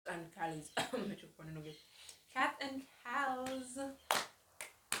is Cath and Kals.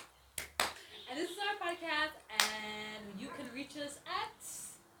 And this is our podcast, and you can reach us at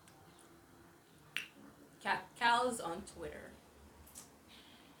Cath Kals on Twitter.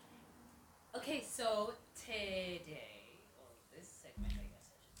 Okay, so today, or this segment, I guess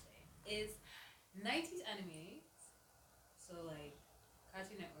I should say, is 90s animes. So, like,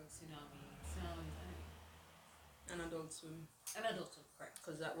 Cartoon Network, Tsunamis anime. And Adult Swim. And Adult Swim, correct.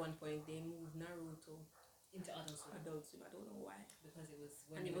 Because at one point they moved Naruto into Adult Swim. Adult Swim. I don't know why. Because it was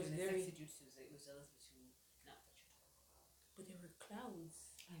when it was very sexy jutsus, it was a little bit too not touch. But they were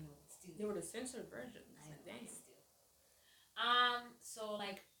clowns. I know, but still. They were the censored versions. I know, Dang. still. So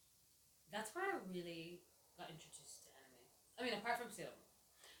like, that's where I really got introduced to anime. I mean, apart from Sailor Moon,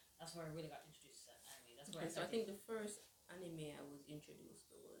 that's where I really got introduced to anime. That's where so I think the first anime I was introduced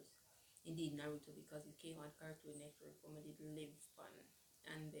to was indeed Naruto, because it came on Cartoon Network when I did live fun.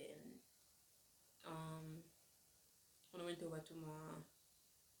 And then when I went over to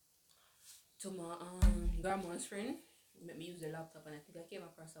my grandma's friend, made me use the laptop, and I think I came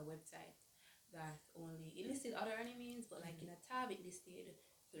across a website that it listed other animes, but like in a tab it listed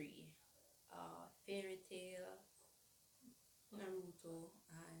 3: Fairy Tail, Naruto,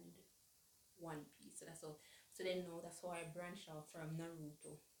 and One Piece. So that's all. So then that's how I branched out from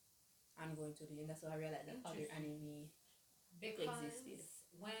Naruto and going to and that's how I realized that other anime existed.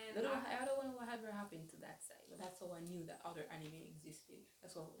 When I don't know what ever happened to that side, but that's how I knew that other anime existed.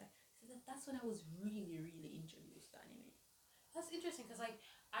 That's when I was really, really introduced to anime. That's interesting, because like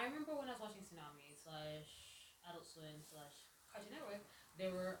I remember when I was watching Tsunami/Adult Swim/Cartoon Network,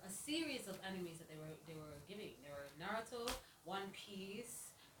 there were a series of animes that they were giving. There were Naruto, One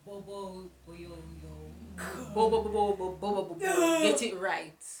Piece, Bobo Boyo Yo. Bobo. Get it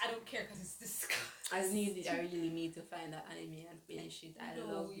right. I don't care because it's disgusting. I really need to find that anime and finish it. I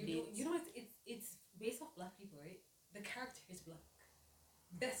love it. You know it's based off black people, right? The character is black.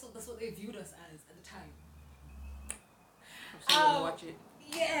 That's what they viewed us as at the time. Watch it.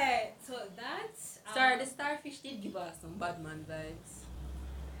 Yeah. So that's the Starfish did give us some Batman vibes.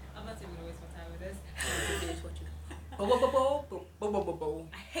 I'm not even gonna waste my time with this. Finish watching.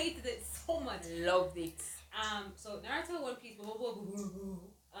 I hated it so much. Loved it. So Naruto, One Piece, I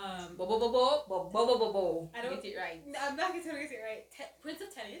don't get it right. I'm not gonna get it right. Prince of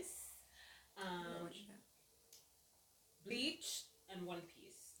Tennis, Bleach, and One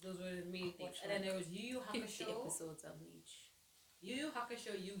Piece. Those were the main things. And then there was Yu Yu Hakusho. 50 episodes of Bleach. Yu Yu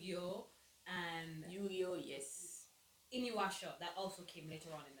Hakusho, Yu-Gi-Oh, and Yu-Gi-Oh, yes. Inuyasha. That also came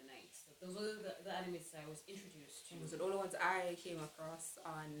later on in the night. So those were the animes I was introduced to. So the only ones I came across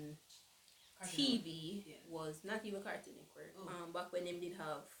on TV was not even Cartoon Network. Back when they did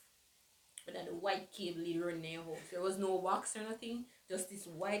have the white cable you run in your house. There was no box or nothing. Just this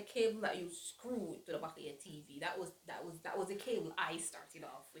white cable that you screw to the back of your TV. That was the cable I started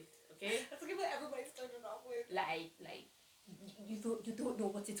off with. Okay. That's the cable everybody started off with. Like you don't know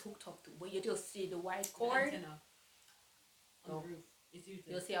what it's hooked up to, but you just see the white cord. On the roof.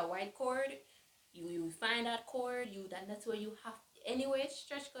 You'll see a white cord. You find that cord. That's where you have. Anyway,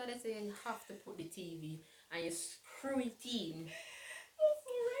 stretch cord. They say you have to put the TV and you screw it in.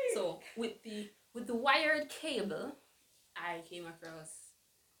 So with the wired cable, I came across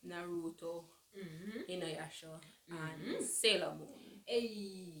Naruto, Inuyasha, and Sailor Moon.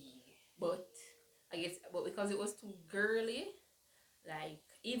 But because it was too girly, like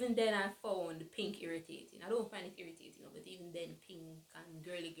even then I found pink irritating. I don't find it irritating, but even then pink and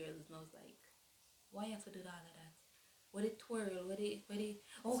girly girls, and I was like, why you have to do all of that? What it twirl? What it?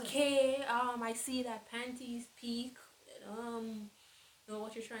 Okay, I see that panties peak. Know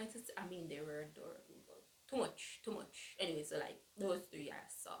what you're trying to say? I mean, they were adorable, but too much. Anyway, so like those 3 I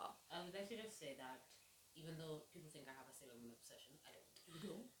saw. I would actually just say that even though people think I have a Sailor Moon obsession, I don't. You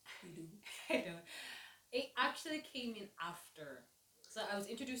do. I don't. It actually came in after. So I was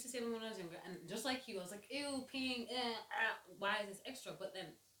introduced to Sailor Moon when I was younger, and just like you, I was like, ew, pink, why is this extra? But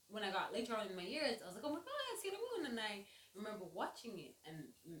then when I got later on in my years, I was like, oh my god, Sailor Moon, and I remember watching it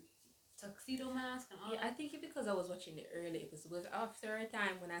and tuxedo mask and all. Yeah, I think it because I was watching the early episodes. After a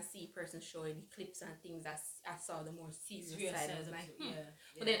time when I see persons showing the clips and things, I saw the more serious side. I was like,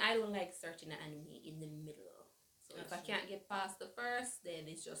 But then I don't like searching the anime in the middle. So if I can't get past the first, then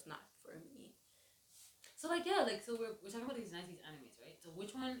it's just not for me. So so we're talking about these 90s animes, right? So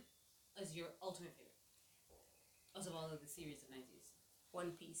which one is your ultimate favorite out of all of the series of 90s?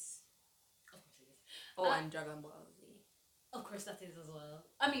 One Piece. Of course it is. And Dragon Ball Z. Of course that is as well.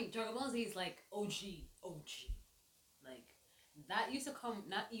 I mean, Dragon Ball Z is like OG. Like, that used to come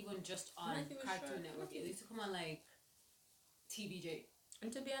not even just on Cartoon Network. It used to come on like TBJ.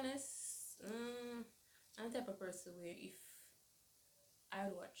 And to be honest, I'm the type of person where if I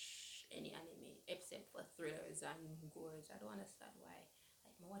would watch any anime except for thrillers and gores, I don't understand why.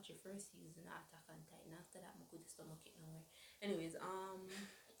 Like, I watch the first season of Attack on Titan. After that, I could stomach it nowhere. Anyways,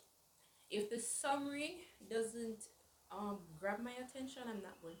 if the summary doesn't grab my attention, I'm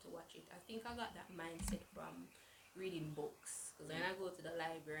not going to watch it. I think I got that mindset from reading books, because when I go to the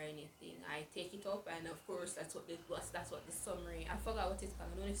library or anything, I take it up, and of course that's what the summary. I forgot what it's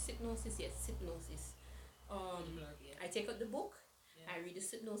called. I don't know if synopsis. Yes, synopsis. I take out the book. Yeah. I read the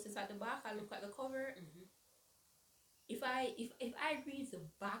synopsis at the back. I look at the cover. Mm-hmm. If I read the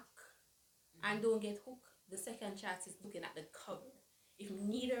back and don't get hooked, the second chance is looking at the cover. If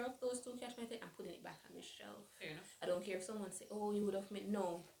neither of those two catch my attention, I'm putting it back on the shelf. Fair enough. I don't care if someone say, "Oh, you would have meant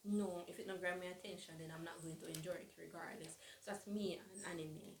no." If it don't grab my attention, then I'm not going to enjoy it regardless. So that's me and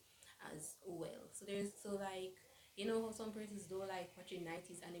anime as well. So like, you know how some persons don't like watching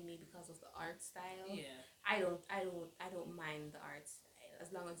 90s anime because of the art style. Yeah. I don't mind the art style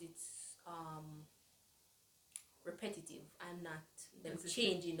as long as it's repetitive and not them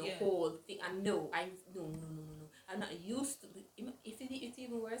changing the whole thing. And no, I'm not used to it. If it's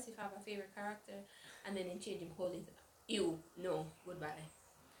even worse if I have a favorite character and then change him whole it. Ew, no, goodbye.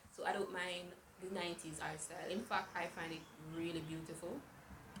 So I don't mind the 90s art style. In fact, I find it really beautiful,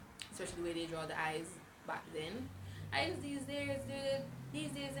 especially the way they draw the eyes back then. Eyes these days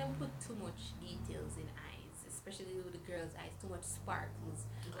they put too much details in eyes, especially with the girls' eyes, too much sparkles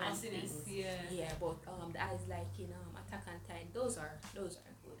and things. Yeah, but the eyes like in Attack on Titan, those are good.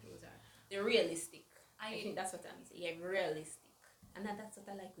 They're realistic. I think that's what I'm saying. Yeah, realistic, and that's what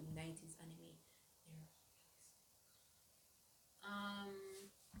I like with 90s anime.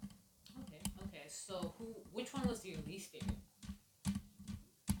 Okay. So which one was your least favorite?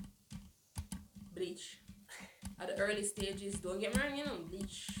 Bleach. At the early stages, don't get me wrong,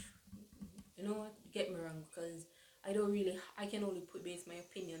 Bleach. You know what? Get me wrong, because I can only base my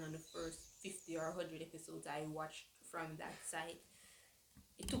opinion on the first 50 or 100 episodes I watched from that site.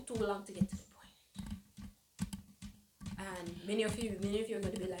 It took too long to get to the point. And many of you are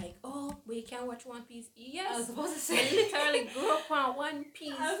going to be like, "Oh, we can't watch One Piece." Yes, I was supposed to say. I literally grew up on One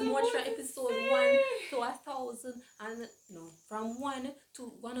Piece. Watched from episode 1 to 1,000, and from 1 to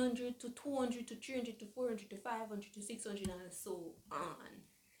 100 to 200 to 300 to 400 to 500 to 600 and so on.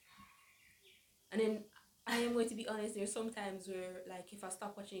 And then I am going to be honest, there's sometimes where, like, if I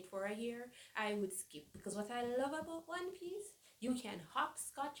stop watching it for a year, I would skip. Because what I love about One Piece, you can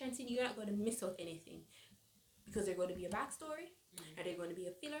hopscotch and see you're not going to miss out anything. Because there's going to be a backstory, and there's going to be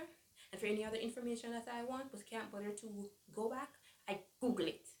a filler. And for any other information that I want, but can't bother to go back, I Google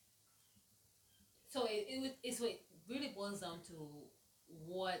it. So it really boils down to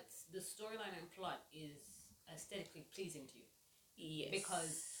what the storyline and plot is aesthetically pleasing to you. Yes.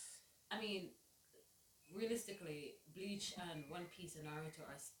 Because, I mean, realistically, Bleach and One Piece and Naruto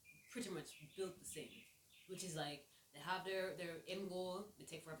are pretty much built the same, which is like they have their end goal. They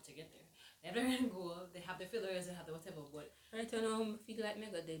take forever to get there. They have their end goal. They have their fillers. They have their whatever. But right now, I feel like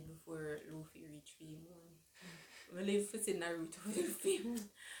Mega dead before Luffy reached Fame 1. I live for Naruto for Fame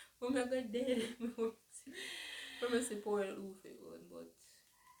 1. I'm Mega dead before I support Luffy 1, but.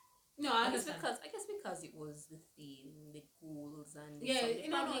 No, I guess because it was the theme, the goals, and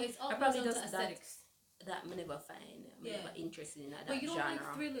it's all probably just aesthetics. That I never find. I'm never interested in that. But you don't genre.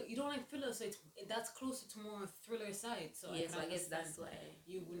 like thriller. You don't like thriller, so that's closer to more thriller side. So yes, I guess that's why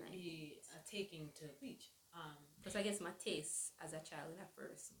you wouldn't be taking to Bleach. Because I guess my taste as a child when I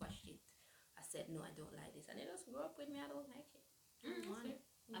first watched it, I said no, I don't like this, and it just grew up with me. I don't like it.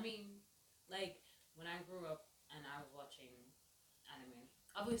 I mean, like when I grew up and I was watching anime,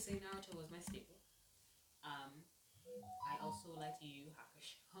 obviously Naruto was my staple. I also liked Yu Yu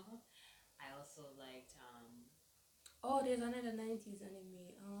Hakusho. I also liked oh, there's another 90s anime.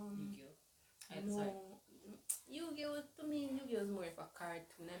 Yu-Gi-Oh. Yu-Gi-Oh, to me, Yu-Gi-Oh was more of a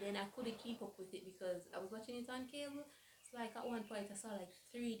cartoon, and then I couldn't keep up with it because I was watching it on cable. So like at one point I saw like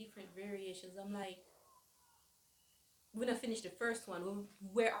 3 different variations. I'm like, when I finished the first one,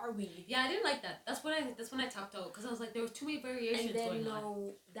 where are we? Yeah, I didn't like that. That's when I tapped out, because I was like, there were too many variations going on. And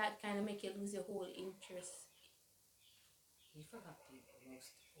then that kind of make you lose your whole interest. You forgot the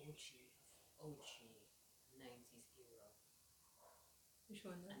most OG 90s era. Which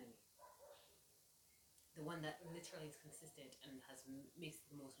one? Anime. The one that literally is consistent and makes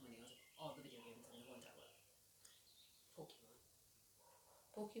the most money out of all the video games in the whole entire world.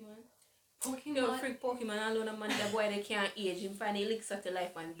 Pokemon. Yo, freak Pokemon alone, a man, the boy they can't age. Him find he licks at the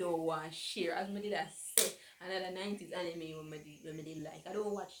life and don't want share. As me did I say, another 90s anime when me did like. I don't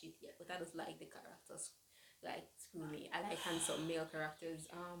watch it yet, but I just like the characters. Like, screw me. I like handsome male characters.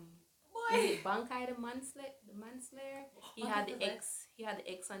 Boy, Is it Bankai the Manslayer? The Manslayer? He had the X. He had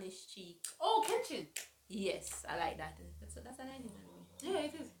the X on his cheek. Oh, Kenshin. Yes, I like that. That's a 90s anime. Yeah,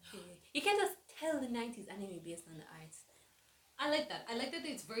 it is. Yeah. You can just tell the 90s anime based on the art. I like that. I like that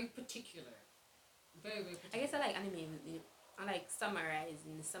it's very particular. Very, very particular. I guess I like anime. I like samurais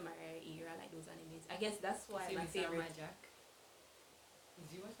in the samurai era. I like those animes. I guess that's why my favorite. Samurai Jack.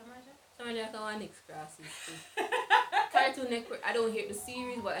 Did you watch Samurai Jack? Samurai Jack on Next Grasses too. Cartoon Network. I don't hate the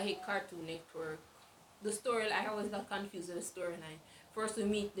series, but I hate Cartoon Network. The story, I always got confused with the storyline. First we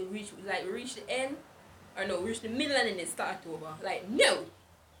meet, we reach the end, or no, reach the middle and then they start over. Like no.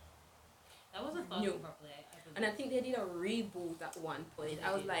 That wasn't thought of properly. And I think they did a reboot at one point.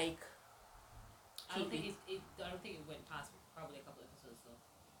 I was like, I don't think it went past probably a couple episodes though.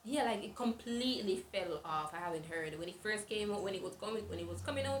 Yeah, like it completely fell off. I haven't heard when it first came out, when it was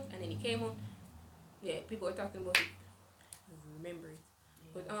coming out, and then it came out. Yeah, people were talking about it. I remember it,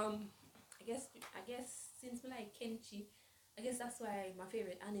 but I guess since we like Kenchi, I guess that's why my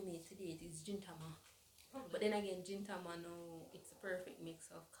favorite anime to date is Gintama. But then again, Gintama, no, it's a perfect mix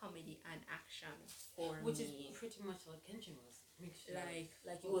of comedy and action for Which me. is pretty much what Kenshin was. Mixture.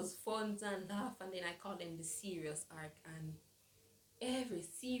 Like it was fun and laugh, and then I call them the serious arc, and every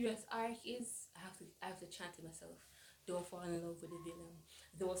serious arc is I have to chant to myself, don't fall in love with the villain,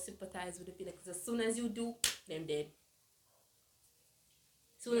 don't sympathize with the villain, because as soon as you do, them dead.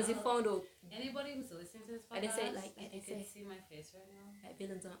 As soon as you found out. Anybody who's listening to this podcast, and they say like you can see my face right now. Like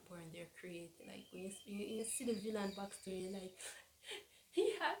villains aren't born, they're created. Like when you see the villain backstory, you're like,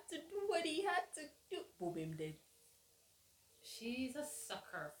 he had to do what he had to do. Boom, him dead. She's a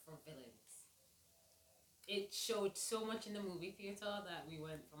sucker for villains. It showed so much in the movie theater that we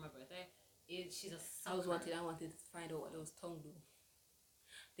went for my birthday. She's a sucker. I wanted to find out what those tongue do.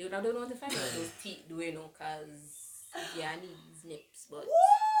 I don't want to find out what those teeth do, you know, cause yeah, I need these nips, but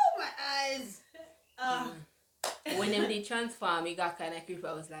woo, my eyes. When them did transform, it got kind of creepy.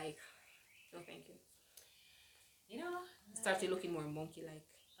 I was like, no, thank you. You know, started looking more monkey like.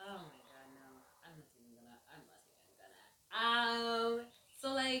 Oh my god, no! I'm not even gonna.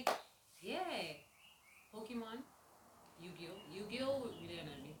 So like, yeah, Pokemon, Yu-Gi-Oh really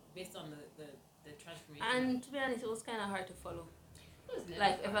annoyed me based on the transformation. And to be honest, it was kind of hard to follow.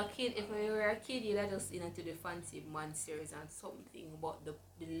 Like if we were a kid, you'd have just into the fancy monsters and something, but the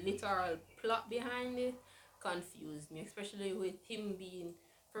literal plot behind it confused me, especially with him being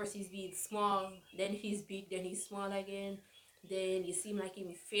first he's being small, then he's big, then he's small again, then you seem like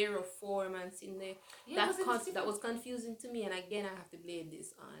him fairer form and in there. Yeah, that was confusing to me, and again I have to blame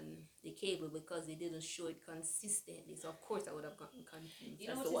this on the cable because they didn't show it consistently. So of course I would have gotten confused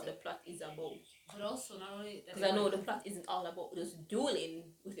as to what the plot is about. But also not only that, because I know the plot isn't all about just dueling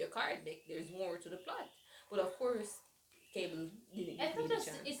with your card deck. There's more to the plot. But of course, cable didn't give me the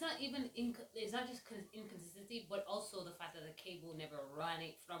chance. It's not just inconsistency, but also the fact that the cable never ran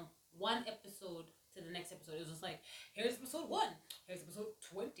it from one episode to the next episode. It was just like, here's episode 1, here's episode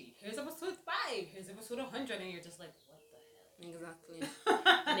 20, here's episode 5, here's episode 100, and you're just like, what the hell? Exactly.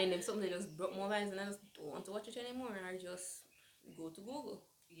 And then if something just broke my lines and I just don't want to watch it anymore, I just go to Google.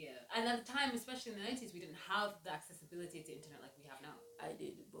 Yeah, and at the time, especially in the 90s, we didn't have the accessibility to internet like we have now. I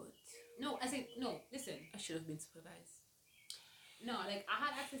did, but listen. I should have been supervised. No, like I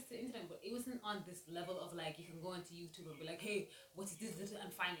had access to the internet, but it wasn't on this level of like you can go into YouTube and be like, hey, what is this,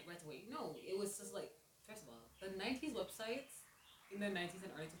 and find it right away. No, it was just like, first of all, the 90s websites in the 90s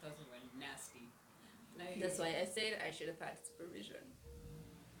and early 2000s were nasty. Like, that's why I said I should have had supervision.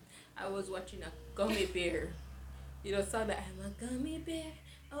 I was watching a gummy bear. You know, saw that I'm a gummy bear.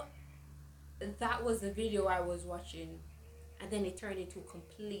 Oh, that was the video I was watching, and then it turned into a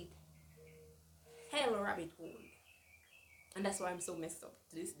complete hell rabbit hole. And that's why I'm so messed up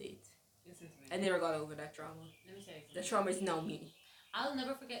to this date. Listen to me. I never got over that trauma. Let me tell you something. The trauma is now me. I'll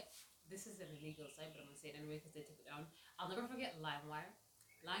never forget. This is an illegal site, but I'm gonna say it anyway because they took it down. I'll never forget LimeWire.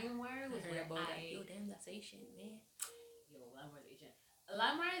 LimeWire was where Yo, damn, that's Asian, man. Yo, LimeWire's Asian.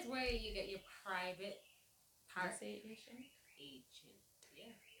 LimeWire is where you get your private Asian?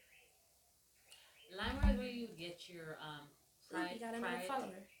 Yeah. LimeWire is where you get your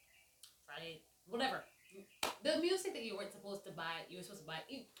whatever. The music that you weren't supposed to buy, you were supposed to buy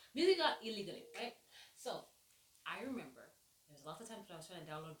music got illegally, right? So I remember there was lots of times when I was trying to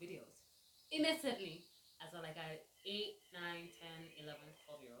download videos innocently as a 8, 9, 10, 11,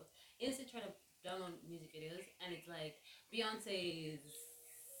 12 year old, innocently trying to download music videos, and it's like Beyonce's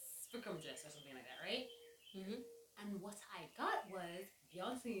Spectrum Dress or something like that, right? Mm-hmm. And what I got was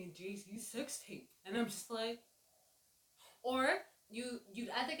Beyonce and Jay-Z's sex tape, and I'm just like, or you'd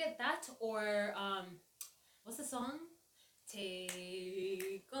either get that or what's the song?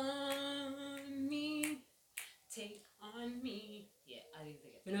 Take on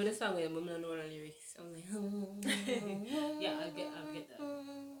the song where I don't know the lyrics. I'm like, yeah, I get that.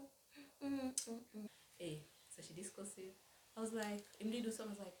 Hey, so she discussed it. I was like, if they do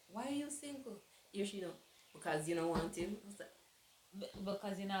something, I was like, why are you single? You she know, because you don't want him. I was like,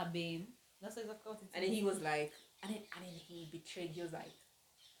 Because you're not being. That's exactly what it is. and then he was like, and then he betrayed. He was like,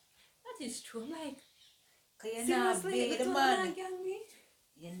 that is true. I'm like, you're not seriously, be the the man man. gang me.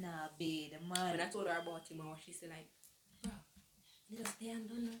 You're not be the man. When I told her about him, she said like, bro, just stay and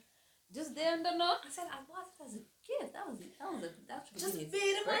don't know. Just there and don't know. I said I was as a kid. That was it. That's Just be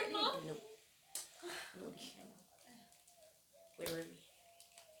the man, no. No. Where were we?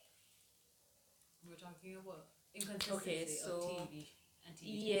 We're talking about inconsistency of TV and TV.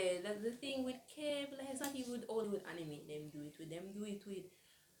 Yeah, that's the thing with cable. It's not even with only with anime. Them do it with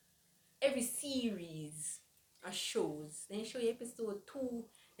every series of shows. Then show you episode 2,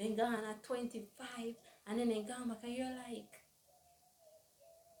 then gone at 25, and then they gone back and you're like,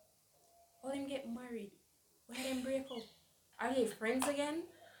 how them get married? Why them break up? Are they friends again?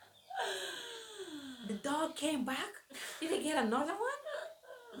 The dog came back? Did they get another one?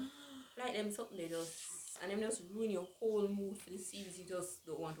 Like them something they just, and them just ruin your whole mood for the series. You just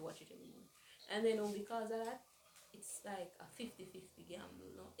don't want to watch it anymore. And then because of that, it's like a 50-50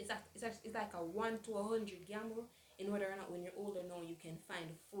 gamble. No? It's like a 1 to 100 gamble in whether or not when you're older now you can find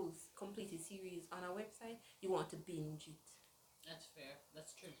a full completed series on a website. You want to binge it. That's fair.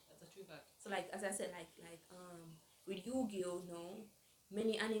 That's true. That's a true fact. So like as I said, like with Yu-Gi-Oh! No,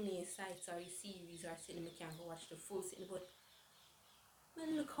 many anime sites or series are saying we can't go watch the full series, but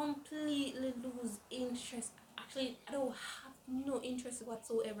when you completely lose interest. Actually, I don't have no interest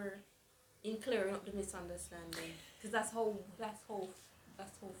whatsoever in clearing up the misunderstanding, because that's how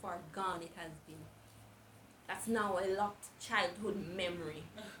far gone it has been. That's now a locked childhood memory,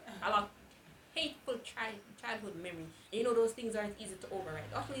 a locked hateful childhood memory. And you know those things aren't easy to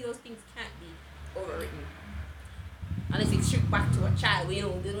overwrite. Actually, those things can't be overwritten unless it's stripped back to a child. You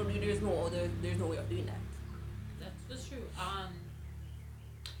know, there's no way of doing that. That's true.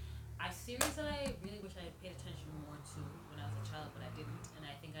 A series that I really wish I had paid attention more to when I was a child, but I didn't, and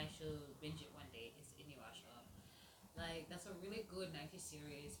I think I should binge it one day, is Inuyasha. Like, that's a really good 90s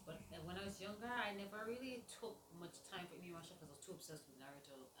series, but when I was younger, I never really took much time for Inuyasha because I was too obsessed with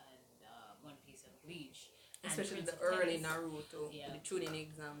Naruto and One Piece and Bleach. Especially and the early Naruto, yeah. the tuning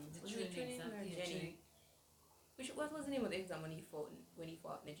exam. The tuning exam. What was the name of the exam when he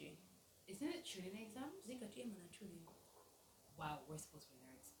fought Neji? Isn't it tuning exams? They got him on a tuning. Wow, we're supposed to be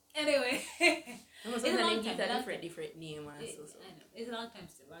nerds. Anyway, it's a long time. Different name. I know. It's a long time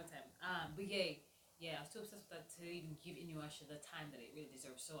still, long time. But yeah, I was too obsessed with that to even give Inuyasha the time that it really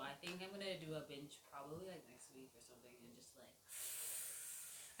deserves. So I think I'm gonna do a binge probably like next week or something, and just like.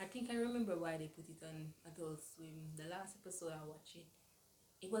 I think I remember why they put it on Adult Swim. The last episode I watched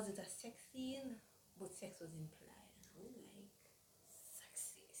it wasn't a sex scene, but sex was implied. Like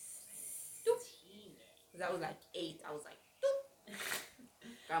sexy. That was like 8. I was like,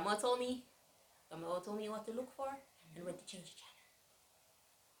 Grandma told me what to look for and when to change the channel.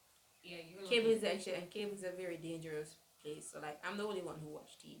 Yeah, cable is a very dangerous place. So like I'm the only one who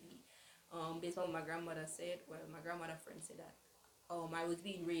watched TV. Based on what my grandmother said. Well, my grandmother friend said that. I was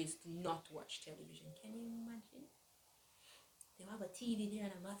being raised to not watch television. Can you imagine? They have a TV there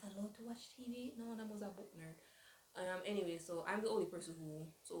and I'm not allowed to watch TV. No, that was a book nerd. Anyway, so I'm the only person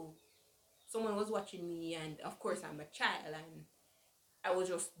so someone was watching me, and of course I'm a child and I was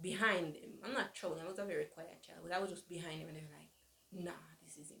just behind him. I'm not trolling, I was a very quiet child, but I was just behind him and they were like, nah,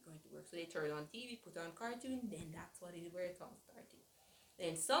 this isn't going to work. So they turned on TV, put on cartoon, then that's where it all started.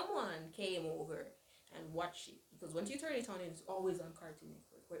 Then someone came over and watched it, because once you turn it on, it's always on Cartoon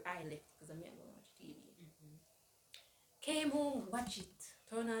Network, where I left because I'm not going to watch TV. Mm-hmm. Came home, watch it,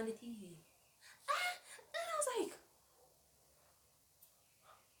 turn on the TV. And I was like,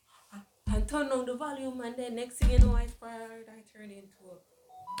 and turn on the volume, and then next thing you know, I turned into a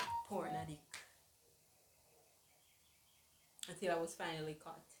porn addict. Until I was finally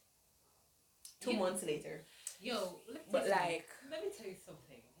caught. 2 months later. Yo, let me tell you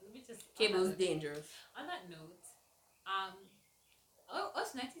something. Let me just. Cable is dangerous. On that note,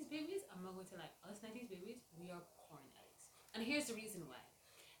 us 90s babies, I'm not going to lie, us 90s babies, we are porn addicts. And here's the reason why.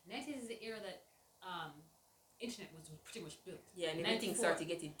 90s is the era that internet was pretty much built. Yeah, and everything started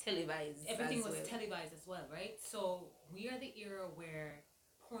getting televised. Everything was televised as well, right? So we are the era where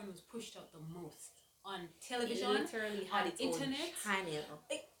porn was pushed out the most on television. It literally had its internet own channel.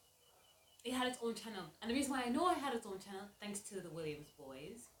 It had its own channel, and the reason why I know it had its own channel, thanks to the Williams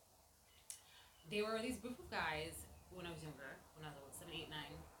boys. They were these group of guys when I was younger, when I was about 7, 8,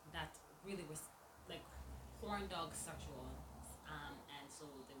 9, that really was like horn dog sexual and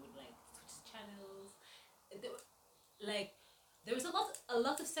so they would like switch channels. Like there was a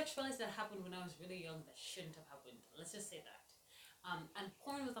lot of sexuality that happened when I was really young that shouldn't have happened. Let's just say that. And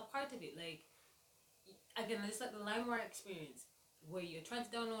porn was a part of it. Like again, it's like the LimeWire experience where you're trying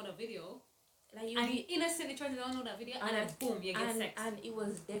to download a video, Like you and you innocently trying to download that video, and then boom, you get sex. And it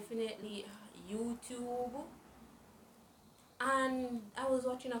was definitely YouTube. And I was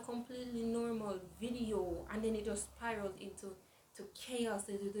watching a completely normal video, and then it just spiraled into chaos.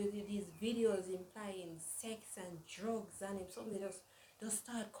 These videos implying sex and drugs, and if something just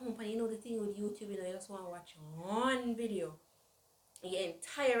start coming up. And you know the thing with YouTube, you just want to watch one video, you get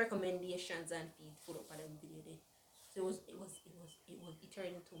entire recommendations and feed full up of them video there. So it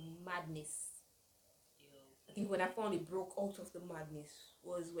turned into madness. I think when I finally broke out of the madness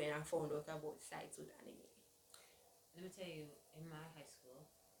was when I found out about sites with anime. Let me tell you, in my high school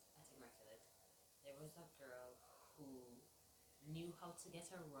at Immaculate, there was a girl who knew how to get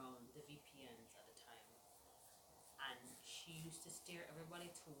around the VPNs at the time, and she used to steer everybody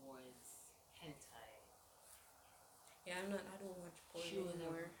towards hentai. Yeah, I don't watch porn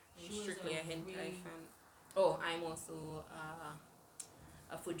anymore. I'm strictly a hentai fan. Oh, I'm also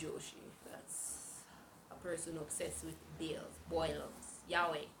a fujoshi. That's a person obsessed with boils,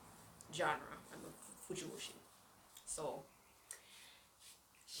 yaoi genre. I'm a fujoshi. So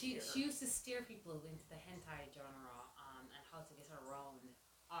she used to steer people into the hentai genre and how to get around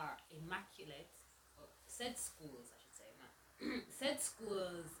our immaculate said schools, I should say, said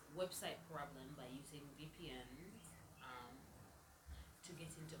schools website problem by using VPNs to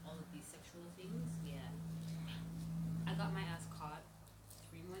get into all of these sexual things. Yeah, I got my ass caught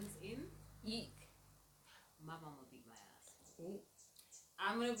 3 months in. Eek. My mama beat my ass. Ooh.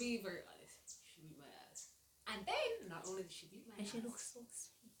 I'm gonna be very honest. She beat my ass. And then, not only did she beat my ass. And she looks so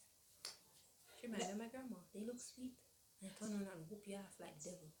sweet. She reminded my grandma. They look sweet. And I turn around and whoop your ass like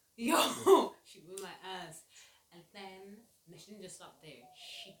devil. Yo! She beat my ass. And then, she didn't just stop there.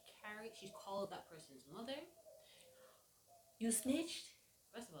 She called that person's mother. You snitched?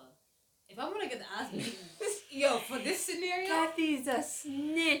 First of all, if I'm gonna get the ass beaten, yo, for this scenario, Kathy's a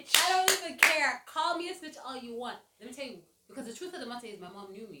snitch. I don't even care. Call me a snitch all you want. Let me tell you, because the truth of the matter is, my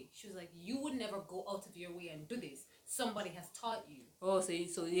mom knew me. She was like, "You would never go out of your way and do this. Somebody has taught you." Oh, so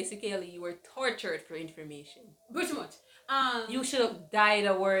basically you were tortured for information. Pretty much. You should have died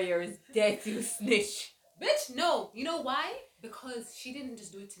a warrior's death, you snitch. Bitch, no. You know why? Because she didn't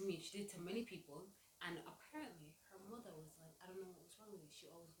just do it to me. She did it to many people. And apparently, her mother was like, I don't know what's wrong with her. She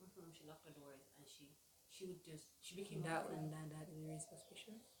always went home. She locked her doors, and she became that very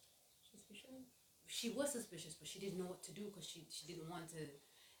suspicious. She was suspicious, but she didn't know what to do because she didn't want to.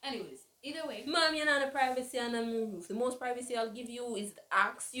 Anyways, either way. Mom, you're not a privacy on the roof. The most privacy I'll give you is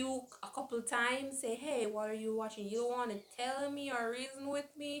ask you a couple times, say, hey, what are you watching? You don't want to tell me or reason with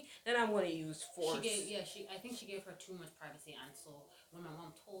me, then I'm going to use force. I think she gave her too much privacy, and so when my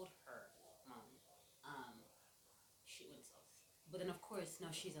mom told her, she went south. But then of course now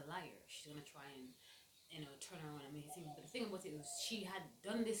she's a liar. She's gonna try and turn around and make it seem. But the thing about it was she had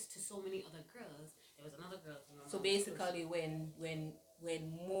done this to so many other girls. There was another girl. So basically, when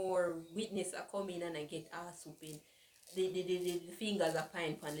more witnesses are coming and I get ass whooping, the fingers are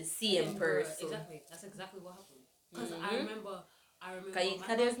pointing on the same person. Exactly. That's exactly what happened. Because I remember.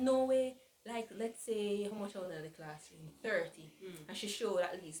 Because there's no way. Like, let's say, how much I was in the classroom? 30. And she showed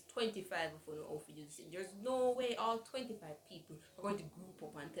at least 25 of them how to do this. There's no way all 25 people are going to group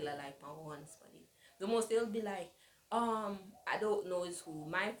up and tell a lie on one spot. The most they'll be like, I don't know is who.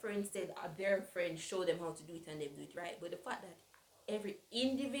 My friend said their friend showed them how to do it and they do it right. But the fact that every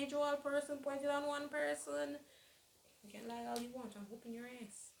individual person pointed on one person, you can lie all you want. I'm whooping your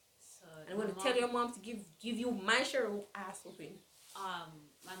ass. So I'm going to tell your mom to give you my share of ass whooping.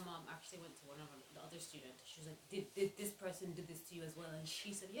 My mom actually went to one of the other students. She was like, did this person do this to you as well? And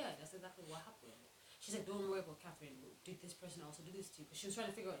she said, yeah, that's exactly what happened. She's like, don't worry about Catherine. Did this person also do this to you? Because she was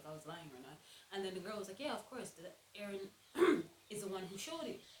trying to figure out if I was lying or not. And then the girl was like, yeah, of course. Erin is the one who showed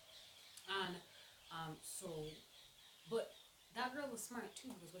it. And but that girl was smart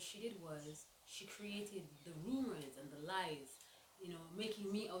too, because what she did was she created the rumors and the lies, making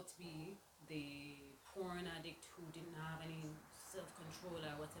me out to be the porn addict who didn't have any self-control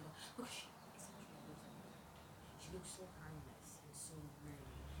or whatever. Look, she looks so harmless and so nerdy.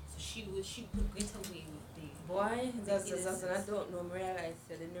 So she could get away with the boy. That's I don't know. I realized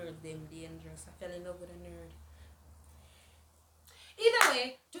that the nerds them dangerous. I fell in love with a nerd. Either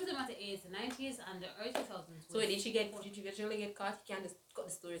way, truth of the matter is the 90s and the early 2000s. So did she really get caught? You can't just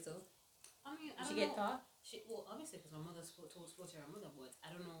cut the story so. I mean, did she get caught? Well, obviously, because my mother spoke to her mother, but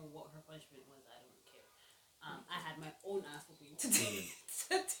I don't know what her punishment was. I don't care. I had my own ass whooping to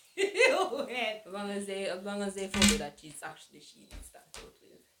As long as they follow that she's actually she start out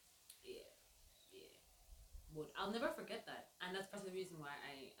with. Yeah, yeah. But I'll never forget that, and that's part of the reason why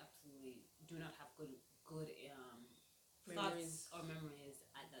I absolutely do not have good Memories thoughts or memories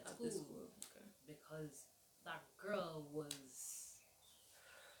at that at school, the school. Okay. because that girl was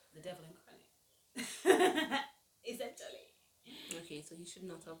the devil incarnate. Essentially. Okay, so he should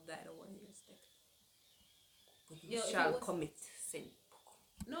not have died a 1 year step. But he Yo, if it shall was commit sin.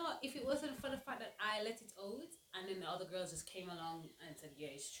 no, if it wasn't for the fact that I let it out, and then the other girls just came along and said, "Yeah,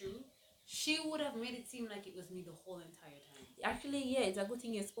 it's true," she would have made it seem like it was me the whole entire time. Actually, yeah, it's a good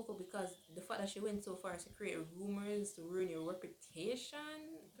thing you spoke up, because the fact that she went so far as to create rumors to ruin your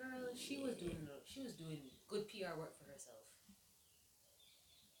reputation, Girl, she was doing good PR work for herself.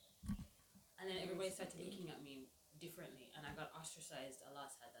 And then everybody started looking at me differently, and I got ostracized a lot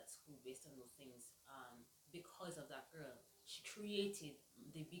at that school based on those things. Because of that girl, she created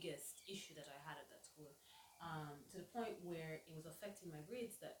the biggest issue that I had at that school. To the point where it was affecting my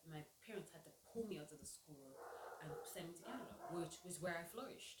grades, that my parents had to pull me out of the school and send me to Canada, which was where I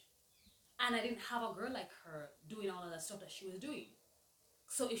flourished. And I didn't have a girl like her doing all of that stuff that she was doing.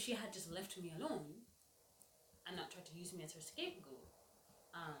 So if she had just left me alone and not tried to use me as her scapegoat,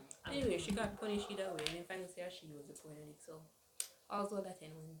 anyway, she got punished either way, and then finally say she was a porn addict. So also that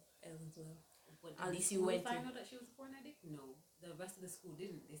end went as well. What, At did the least you school went find to. out that she was a porn addict? No, the rest of the school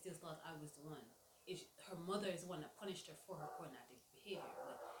didn't. They still thought I was the one. Her mother is the one that punished her for her porn addict behavior,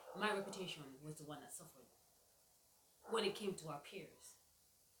 but my reputation was the one that suffered when it came to our peers.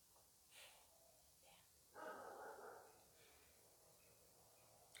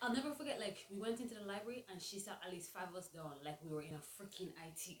 I'll never forget, like, we went into the library and she sat at least 5 of us down, like we were in a freaking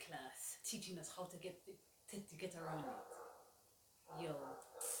IT class, teaching us how to get around it. Yo.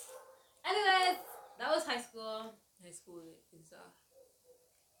 Anyways, that was high school. High school is a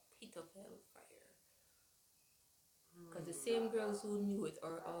pit of hellfire. Because the same girls who knew it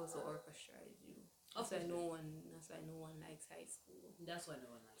are also orchestrated you. That's why no one likes high school. That's why no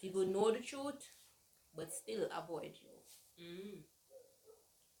one likes People know the truth, but still avoid you.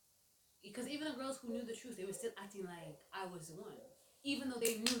 Because even the girls who knew the truth, they were still acting like I was the one. Even though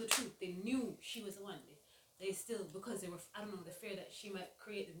they knew the truth, they knew she was the one. They still, because they were, I don't know, the fear that she might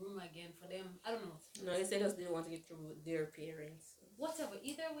create the rumor again for them. I don't know. No, they said just didn't want to get through with their parents. Whatever.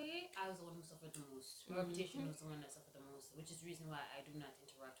 Either way, I was the one who suffered the most. My reputation was the one that suffered the most, which is the reason why I do not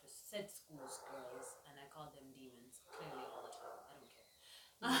interact with said schools girls, and I call them demons clearly all the time. I don't care.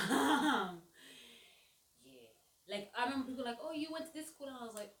 Yeah. Like, I remember people like, oh, you went to this school, and I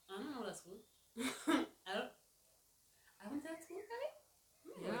was like, I don't know that school. I went to that school, guy?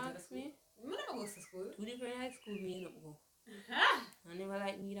 Yeah, ask me. I never go to school. 2 different high schools me up go. I never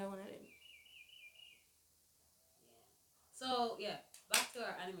like neither one of them. Yeah. So, yeah, back to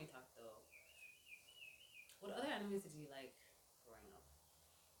our anime talk, though. What other animes did you like growing up?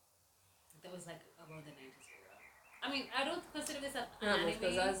 That was, like, around the 90s era. I mean, I don't consider this an anime.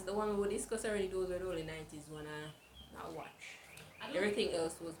 Because as the one we discussed already, those were the early 90s when I watch. Everything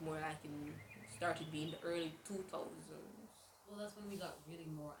else was more like started being the early 2000s. Well, that's when we got really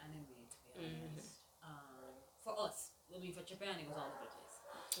more anime, to be honest. For us. I mean, for Japan, it was all over the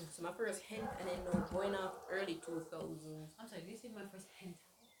place. So my first hint, and then going off early 2000s. I'm sorry, did you say my first hentai?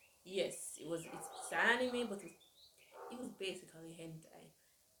 Yes, it's an anime, but it was basically hentai.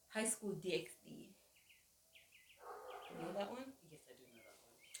 High School DxD. You know that one? Yes, I do know that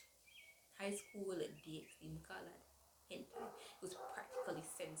one. High School DxD, we call that hentai. It was practically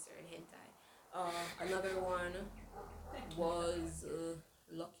censored hentai. Another one was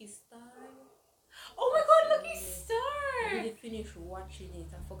Lucky Star. Oh my god, Lucky Star! I didn't finish watching it.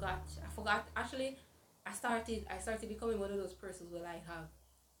 I forgot. Actually, I started becoming one of those persons where I have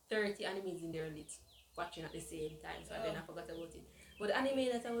 30 animes in their list watching at the same time. So then I forgot about it. But the anime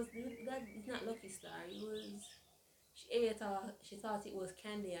that I was that is not Lucky Star. It was she thought it was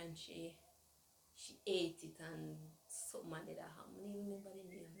candy, and she ate it, and something did that happen. I don't remember the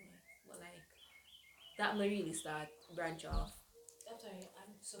name, but like that may really start branch off. I'm sorry,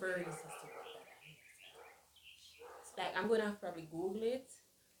 I'm so curious as to what that is. Like, I'm gonna probably Google it,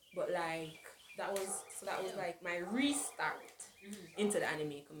 but like that was like my restart into the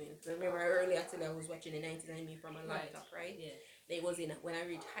anime community. Because I remember earlier I was watching the 90s anime from a laptop, right? Yeah. It was when I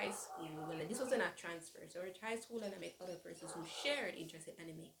reached high school. This was in a transfer, so I reached high school and I met other persons who shared interest in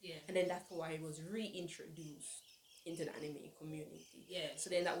anime. Yeah. And then that's why I was reintroduced into the anime community. Yeah. So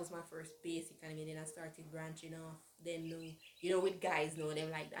then that was my first basic anime. Then I started branching off. Then with guys now,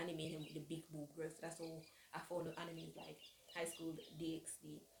 them like the anime, them with the big boob girls. So that's how I found the animes like High School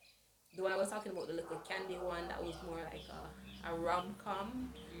DxD. the one I was talking about, the little candy one, that was more like a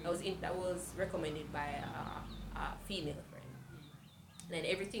rom-com. That was recommended by a female friend. And then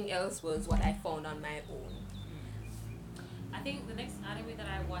everything else was what I found on my own. I think the next anime that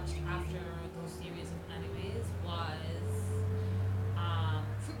I watched after those series of animes was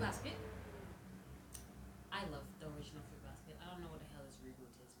Fruit Basket. I love the original Fruit Basket. I don't know what the hell this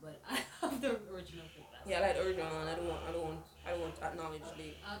reboot is, but I love the original Fruit Basket. Yeah, I like the original one. I don't want to acknowledge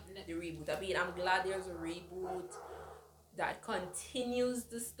the reboot. I mean, I'm glad there's a reboot that continues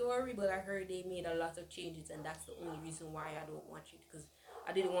the story, but I heard they made a lot of changes, and that's the only reason why I don't watch it, because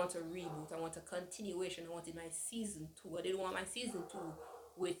I didn't want a reboot. I want a continuation. I wanted my season 2. I didn't want my season 2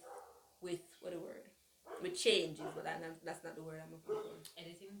 with what the word, with changes, but that's not the word I'm looking for.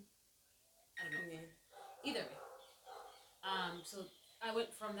 Editing. I don't know. Yeah. Either way. So I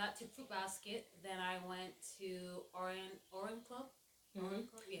went from that to Fruit Basket. Then I went to Oran Club. Mm-hmm.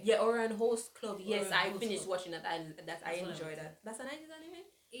 Yeah, Oran Host Club. Yes, I finished watching that. I enjoyed that. That's a 90s anime.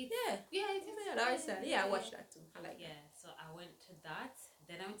 I watched that too. I like that. Yeah, so I went to that.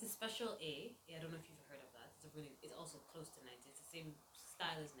 Then I went to Special A. Yeah, I don't know if you've heard of that. It's also close to 90s. It's the same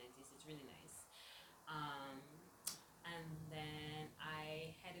style as 90s. It's really nice. And then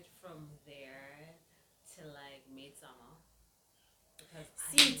I headed from there to like Midsummer.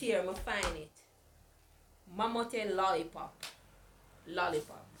 See it here, I'm gonna find it. Mamote Lollipop. I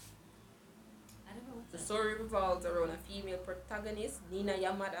don't know. The story revolves around a female protagonist, Nina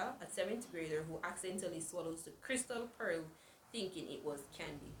Yamada, a 7th grader who accidentally swallows the crystal pearl thinking it was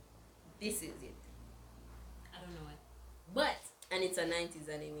candy. This is it. I don't know it. And it's a 90s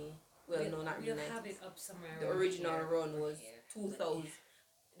anime. Well, no, not really 90s. We'll have it up somewhere. The original run was 2000.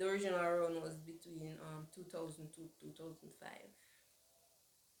 The original run was between 2000 to 2005.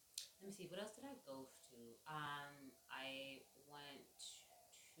 Let me see. What else did I go to? I went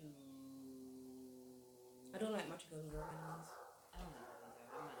to. I don't like magical girl animes. I don't like that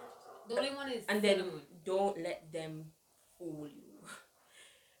either. I'm not interested. The only one is. And then don't let them fool you.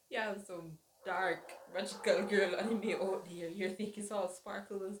 You have some dark magical girl anime out there. You think it's all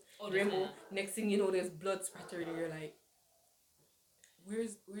sparkles, rainbow. Next thing you know, there's blood spattering, and you're like,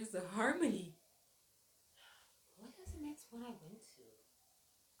 where's the harmony? What is the next one I went to?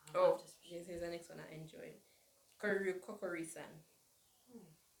 This is the next one I enjoyed. Kokori-san.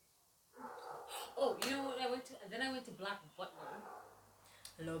 Oh, you know what I went to? And then I went to Black Butler.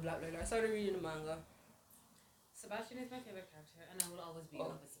 I love Black Butler. I started reading the manga. Sebastian is my favorite character, and I will always be in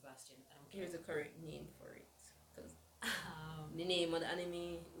love with Sebastian. I don't care. Here's a correct name for it, because the name of the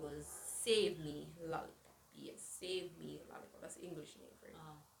anime was Save Me Lollipop. Yes, Save Me Lollipop. That's the English name for it.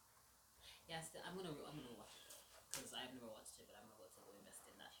 Yes, I'm gonna watch it because I've never watched it, but I'm about to go invest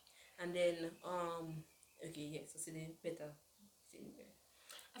in that. And then so see the better.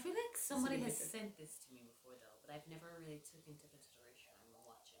 I feel like somebody has sent this to me before though, but I've never really took into consideration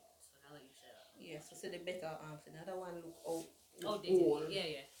watching it. So now that you said that, yeah, so see the better. So another one look old.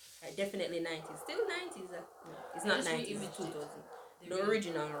 Yeah. Definitely 90s. Still 90s. It's not 90s. It's 2000. The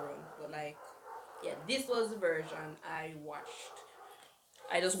original run, but like, yeah, this was the version I watched.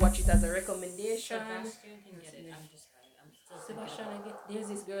 I just watched it as a recommendation. Sebastian can get it. I'm still Sebastian, there's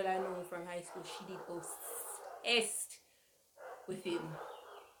this girl I know from high school. She did obsessed with him.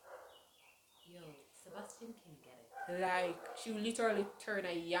 Yo, Sebastian can get it. Like, she would literally turn a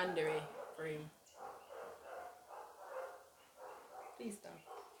yandere for him. Please stop.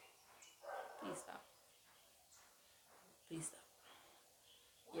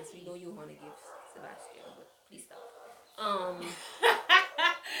 Yes, we know you want to give Sebastian, but please stop.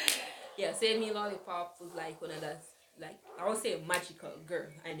 Yeah, Save Me Lollipop was like one of those, like, I would say magical girl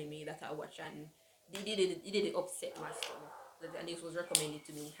anime that I watched, and it did upset my stomach. And this was recommended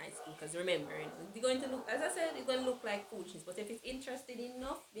to me in high school, because remember, it's going to look, as I said, it's going to look like foolishness, but if it's interesting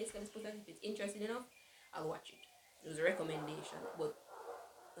enough, basically if it's interesting enough, I'll watch it. It was a recommendation, but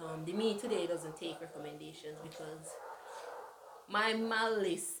the me today doesn't take recommendations, because my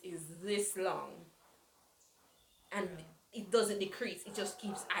malice is this long, and it doesn't decrease, it just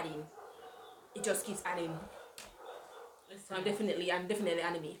keeps adding. So I'm definitely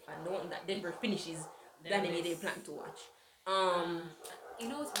anime fan. The one that never finishes the anime they plan to watch. You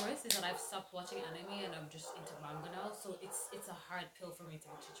know what's worse is that I've stopped watching anime and I'm just into manga now. So it's a hard pill for me to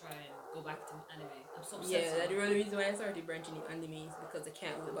try and go back to anime. I'm so obsessed. Yeah, the real reason why I started branching in anime is because I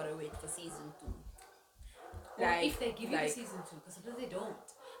can't wait for season 2. Like, if they give you the season 2, because sometimes they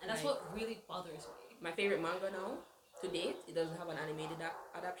don't, and that's what really bothers me. My favorite manga now, to date, it doesn't have an animated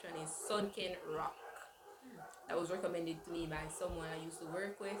adaptation, is Sunken Rock. That was recommended to me by someone I used to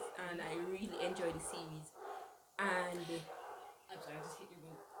work with, and I really enjoyed the series. And I'm sorry, I just hit your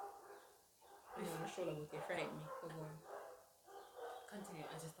bone. stroller, but they frighten me. Go on. Continue.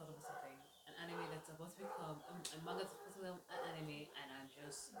 I just thought of something. An anime that's supposed to become a manga that's supposed to become an anime, and I'm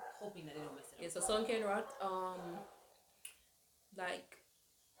just hoping that they don't mess it up. Yeah, so Sunken Rot, like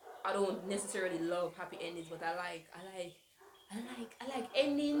I don't necessarily love happy endings, but I like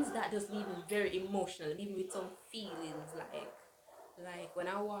endings that just leave me very emotional, leave me with some feelings. Like when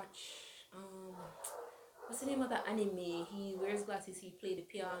I watch what's the name of that anime? He wears glasses. He play the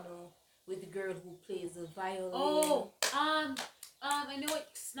piano with the girl who plays the violin. Oh, I know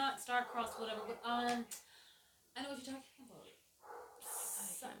it's not Starcross, whatever, but I know what you're talking about.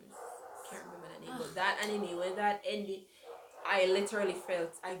 I can't remember the name, but that anime when that ended, I literally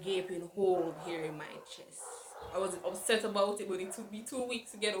felt a gaping hole here in my chest. I wasn't upset about it, but it took me 2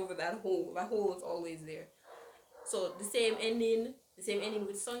 weeks to get over that hole. That hole was always there. So the same ending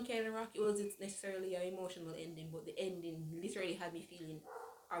with Sunken Rock, it wasn't necessarily an emotional ending, but the ending literally had me feeling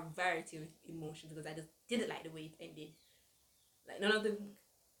a variety of emotions because I just didn't like the way it ended. Like none of the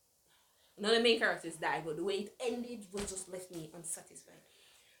main characters died, but the way it ended was just left me unsatisfied.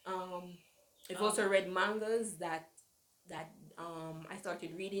 I've also read mangas that I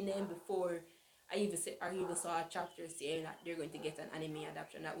started reading them before I even saw a chapter saying that they're going to get an anime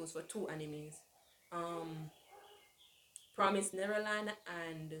adaptation. That was for 2 animes. Promise Neverland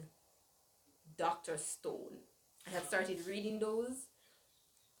and Doctor Stone. I had started reading those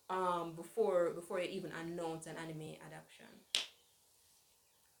before they even announced an anime adaptation.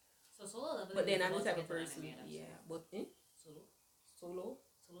 So Solo Leveling. But then is I'm the about type to of get an person, anime adaptation. yeah. But Solo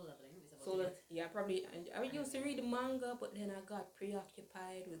Leveling is about to get. yeah, probably. I used to read the manga, but then I got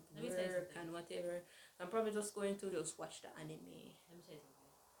preoccupied with Let me say work something. and whatever. I'm probably just going to just watch the anime. Let me say something.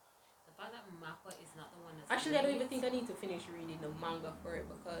 The fact that Mappa is not the one that's Actually, I don't even doing think I need to finish reading the manga for it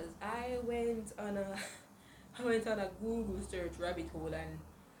because I went on a Google search rabbit hole and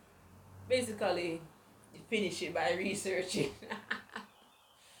basically finish it by researching.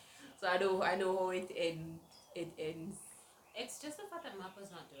 So I know how it ends. It's just the fact that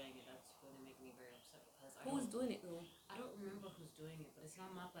Mappa's not doing it that's going to make me very upset because Who's doing it though? I don't remember who's doing it, but it's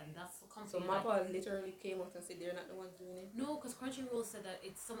not Mappa, and that's the So company. Mappa literally came out and said they're not the ones doing it. No, because Crunchyroll said that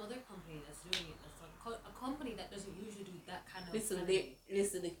it's some other company that's doing it. That's a company that doesn't usually do that kind of. Listen,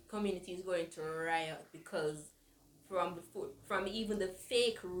 the community is going to riot because from even the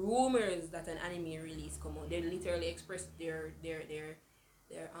fake rumors that an anime release come out, they literally expressed their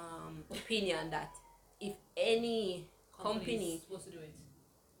opinion that if any company supposed to do it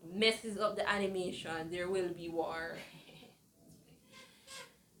messes up the animation, there will be war.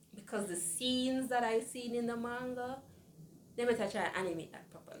 Because the scenes that I've seen in the manga, they better try and animate that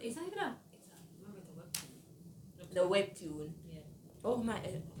properly. It's not even a. Remember the webtoon. The webtoon. Yeah. Oh my!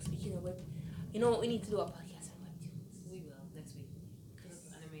 Speaking of web, you know what, we need to do a podcast on webtoons. We will next week. Because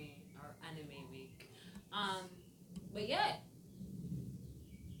it's anime week. But yeah,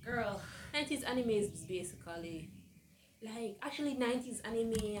 girl. 90s anime is basically like actually 90s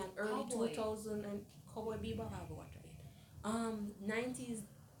anime and early Cowboy. 2000 and Cowboy Bebop. I haven't watched it.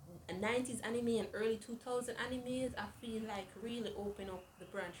 90s anime and early 2000 animes, I feel like really open up the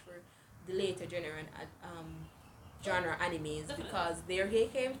branch for the later genre animes. Definitely. Because they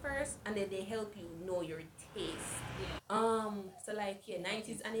came first and then they help you know your taste. Yeah. So like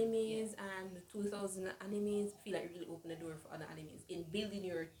 90s animes and 2000 animes feel like really open the door for other animes in building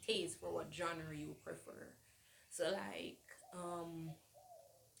your taste for what genre you prefer. So like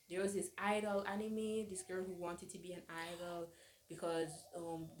there was this idol anime, this girl who wanted to be an idol because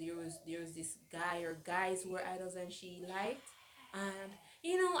there was this guy or guys who were idols and she liked, and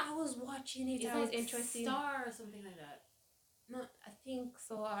I was watching it. I was interested. Star or something like that. No, I think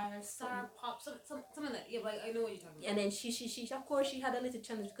so. Star Pop, something like that. Yeah, but I know what you're talking about. And then she of course she had a little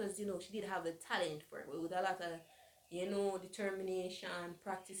challenge because she did have the talent for it, but with a lot of determination,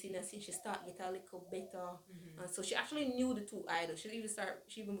 practicing, and since she started get a little better, and so she actually knew the 2 idols. She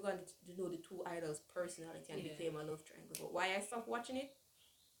even began to know the 2 idols' personality and became a love triangle. But why I stopped watching it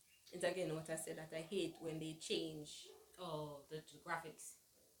is again what I said, that I hate when they change. Oh, the graphics,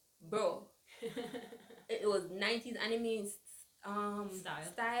 bro. It was 90s anime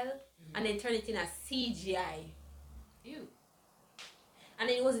style, and then turned it in a CGI. Ew. And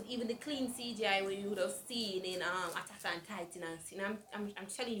then it wasn't even the clean CGI where you would have seen in Attack on Titan and seen. I'm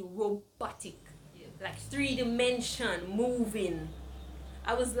telling you, robotic, like 3D moving.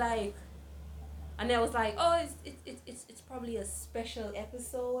 I was like, oh, it's probably a special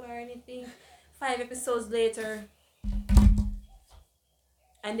episode or anything. 5 episodes later,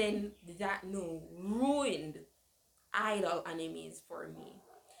 and then that ruined idol animes for me.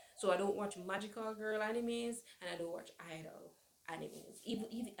 So I don't watch magical girl animes and I don't watch idol. animes.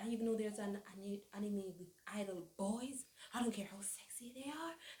 Even though there's an anime with idol boys, I don't care how sexy they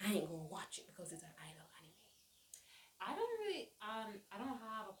are. I ain't gonna watch it because it's an idol anime. I don't really I don't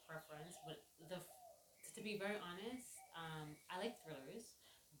have a preference, but to be very honest, I like thrillers,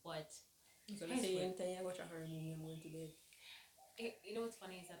 but So let's say anytime I watch a horror movie, I'm going to bed. You know what's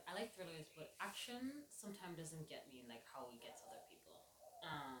funny is that I like thrillers, but action sometimes doesn't get me like how it gets other people.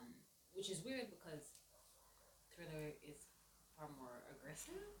 Which is weird because thriller is far more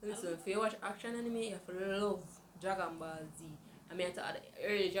aggressive. Listen, if you watch action anime, you have to love Dragon Ball Z. I mean, the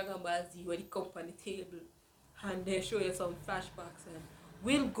early Dragon Ball Z where they come on the table and they show you some flashbacks and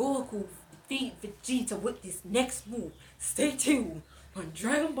will Goku defeat Vegeta with this next move? Stay tuned on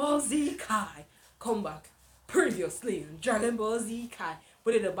Dragon Ball Z Kai. Come back previously on Dragon Ball Z Kai.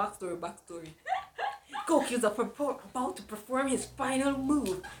 But in the backstory. Goku's about to perform his final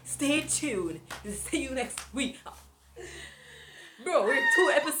move. Stay tuned. See you next week. Bro, we're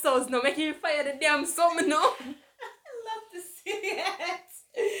 2 episodes now, making you fire the damn something now. I love to see it.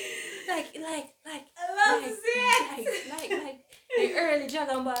 Like, I love to see it. Like the early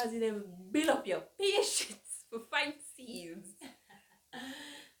Dragon Ball Z, them build up your patience for fight scenes.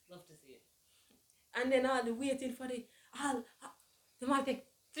 Love to see it. And then all the waiting for they might take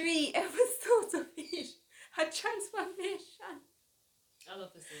 3 episodes to finish a transformation. I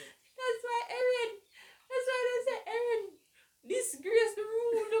love to see it. That's why they say Aaron disgrace the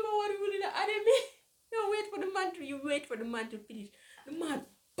rule number 1 rule in the anime. You wait for the man to finish. The man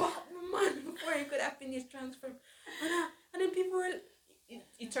bought the man before he could have finished transform. And then people were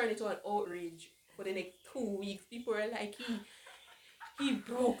it turned into an outrage for the next 2 weeks. People were like he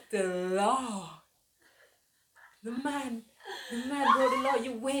broke the law. The man broke the law.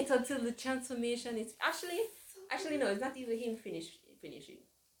 You wait until the transformation is actually no, it's not even him finishing.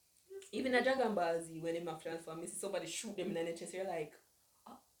 Even a Dragon Ball Z, when him have transformed, somebody shoot them in the chest, you're like,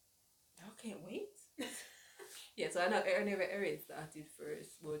 oh, I can't wait. Yeah, so I never heard started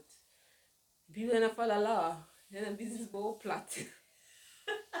first, but people don't follow law. Then a business ball plot.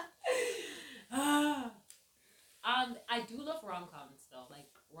 I do love rom-coms though,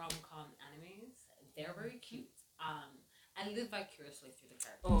 like rom-com animes. They're very cute. I live vicariously through the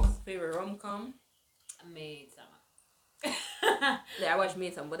characters. Oh, favorite rom-com? Maid-sama. Yeah, I watch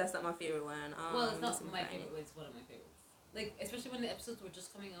Maid-sama, but that's not my favorite one. Well, it's not my favorite, it's one of my favorites. Like, especially when the episodes were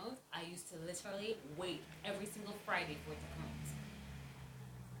just coming out, I used to literally wait every single Friday for it to come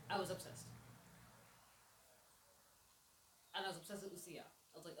out. I was obsessed. And I was obsessed with Lucia.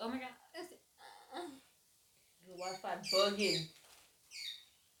 I was like, oh my god. The Wi-Fi bugging.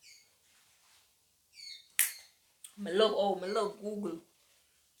 I love Google.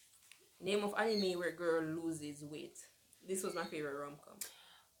 Name of anime where girl loses weight. This was my favorite rom-com.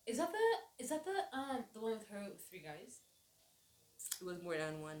 Is that the one with her with 3 guys? It was more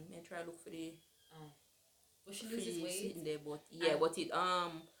than one. I try to look for the But she loses weight in there, but yeah, but it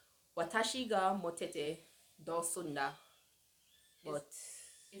Watashi ga Motete Dosunda. But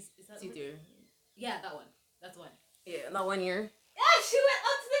is that sit there. Yeah, that one. That's one. Yeah, that one here. Yeah, she went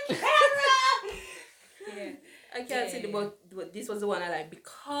up to the camera. Yeah. I can't say but this was the one I like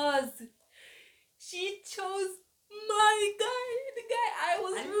because she chose my guy, the guy I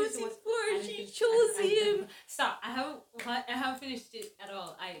was rooting for. She chose him. Stop! I haven't finished it at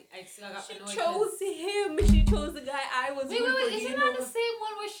all. I got she annoyed. Chose him. She chose the guy I was rooting for. Wait! Is it not the same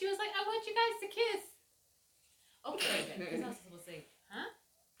one where she was like, "I want you guys to kiss"? Okay, okay. That's what I was supposed to say, huh?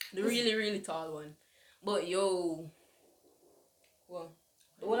 The really, really tall one. But yo, well,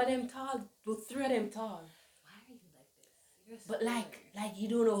 all of them tall, but 3 of them tall. Why are you like this? You're but like you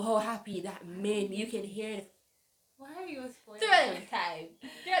don't know how happy that made me. You can hear the. Why are you spoiling? 3 of them tall.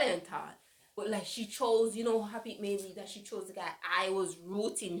 3 of them tall. But like she chose, you know how happy it made me that she chose the guy I was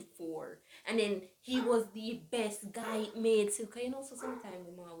rooting for. And then he was the best guy it made. So, you know, so sometimes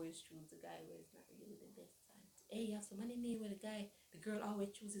we always choose the guy where it's not really the best time. Hey, you have some anime where the girl always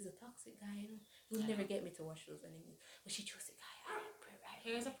chooses a toxic guy, you know. You'll never get me to watch those animes. But she chose the guy.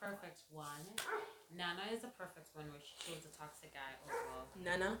 Here's a perfect one. Nana is a perfect one where she chose a toxic guy overall.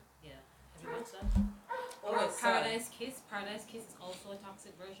 Nana? Yeah. Have you watched that? Oh, Paradise Kiss. Paradise Kiss is also a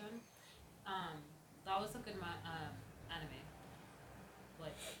toxic version. That was a good anime.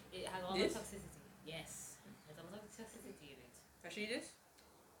 But it has a lot of toxicity. Yes. There's a lot of toxicity in it. Actually, this?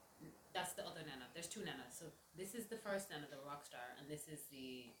 That's the other Nana. There's 2 Nanas. So this is the first Nana, the rock star, and this is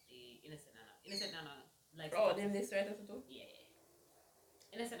the innocent Nana. Innocent Nana likes. Oh, then this right after too? Yeah.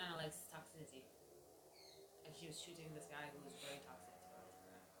 Innocent Nana likes toxicity. And she was shooting this guy who was very toxic to her.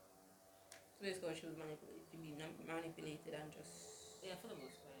 So basically she was manipulated and just... Yeah, for the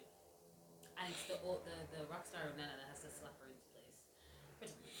most part. And it's the rock star Nana that has to slap her into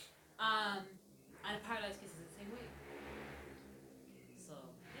And Paradise Kiss is the same way. So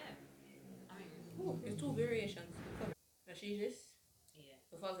yeah, I mean, Oh, there's two variations. She just yeah,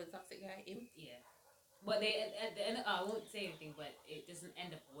 follows the toxic guy, him. yeah. But they at the end, I won't say anything, but it doesn't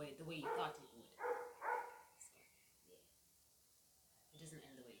end up the way you thought it would. So yeah, it doesn't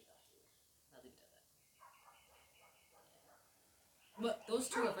end the way you thought it would. I'll leave it at that. But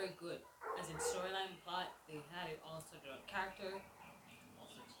those two are very good, as in storyline, plot. They had it all sorted out, character, all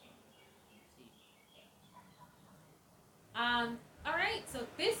sorts of things. So, yeah. All right. So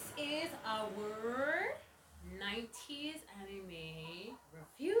this is our 90s anime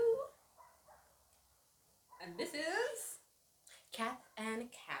review, and this is Cath and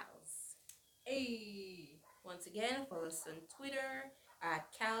Kals. a. Once again, follow us on Twitter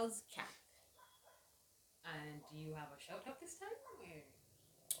at CalsCath. And do you have a shout out this time?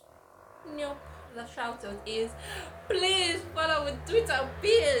 Nope. The shout out is please follow our Twitter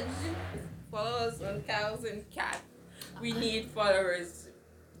page. Follow us on Cows and Cat. We need followers.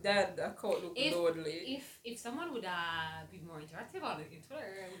 That account look lonely. If someone would be more interactive on it in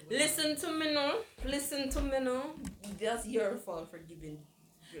Twitter, Listen to me now. Listen to me now. That's your fault for giving.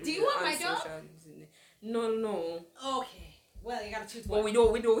 Do you want my job? No. Okay. Well, you gotta choose one.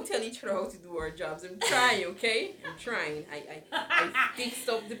 Well, we don't tell each other how to do our jobs. I'm trying, okay? I'm trying. I fixed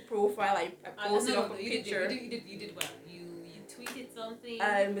up the profile. I posted up a picture. You did well. You tweeted something.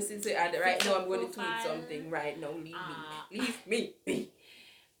 I'm listening to it. Right now I'm going to tweet something. Right now, leave me.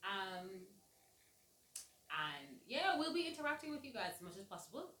 And yeah, we'll be interacting with you guys as much as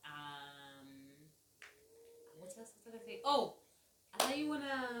possible. What else did I say? Oh, I thought you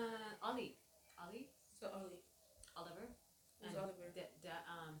wanna Ollie. So Ollie. Oliver. Who's Oliver?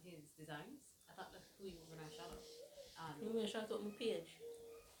 His designs. I thought that's who you were gonna shout out. You want to shout out my page?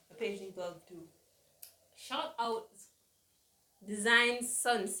 My page needs love too. Shout out Design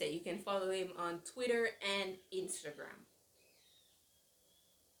Sunset. You can follow him on Twitter and Instagram.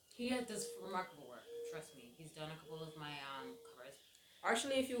 He does remarkable work. Trust me. He's done a couple of my covers.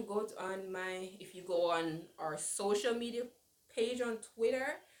 Actually, if you go on our social media page on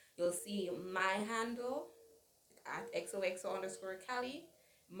Twitter, you'll see my handle at XOXO_Cali.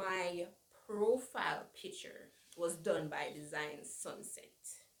 My profile picture was done by Design Sunset.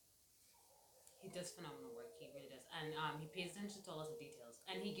 He does phenomenal work. He really does. And he pays attention to a lot of details.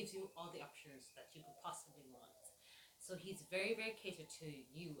 And he gives you all the options that you could possibly want. So he's very, very catered to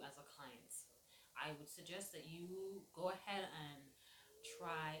you as a client. So I would suggest that you go ahead and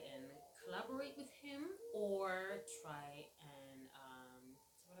try and collaborate with him, or try and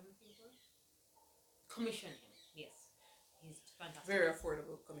what I'm looking for? Commission him. Yes. He's fantastic. Very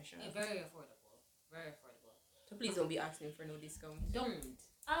affordable commission. Very affordable. Very affordable. So please don't be asking for no discount. Don't.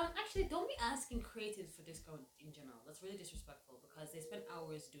 Actually, don't be asking creatives for discount in general. That's really disrespectful, because they spend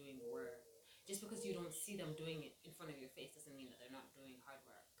hours doing work. Just because you don't see them doing it in front of your face doesn't mean that they're not doing hard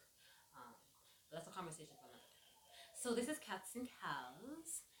work. But that's a conversation for another time. So this is Caths and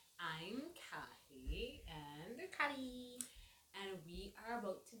Kals. I'm Kathy and we are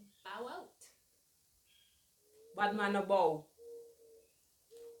about to bow out. Bad man a bow.